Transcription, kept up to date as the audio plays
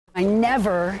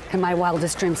never in my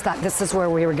wildest dreams thought this is where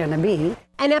we were going to be.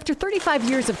 And after 35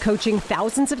 years of coaching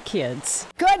thousands of kids.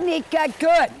 Good, Nika,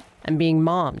 good. And being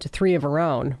mom to 3 of her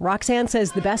own, Roxanne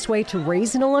says the best way to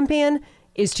raise an Olympian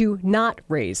is to not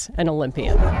raise an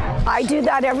Olympian. I do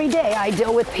that every day. I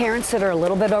deal with parents that are a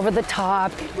little bit over the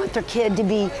top. They want their kid to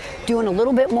be doing a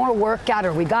little bit more workout,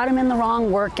 or we got them in the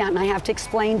wrong workout, and I have to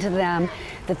explain to them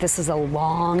that this is a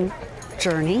long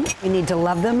journey. We need to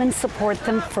love them and support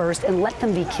them first and let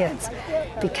them be kids.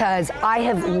 Because I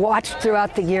have watched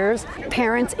throughout the years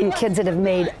parents and kids that have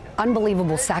made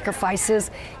unbelievable sacrifices,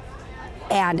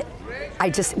 and I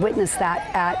just witnessed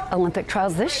that at Olympic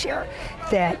trials this year,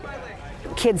 that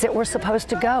kids that were supposed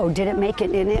to go didn't make it,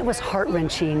 and it was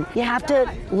heart-wrenching. You have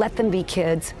to let them be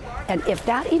kids, and if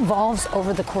that evolves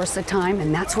over the course of time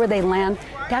and that's where they land,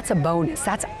 that's a bonus.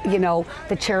 That's, you know,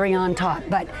 the cherry on top.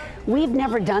 But we've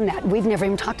never done that. We've never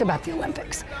even talked about the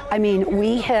Olympics. I mean,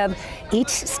 we have, each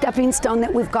stepping stone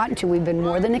that we've gotten to, we've been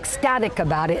more than ecstatic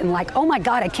about it and like, oh my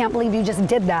God, I can't believe you just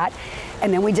did that.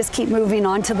 And then we just keep moving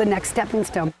on to the next stepping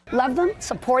stone. Love them,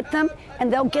 support them,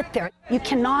 and they'll get there. You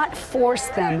cannot force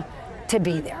them to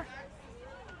be there.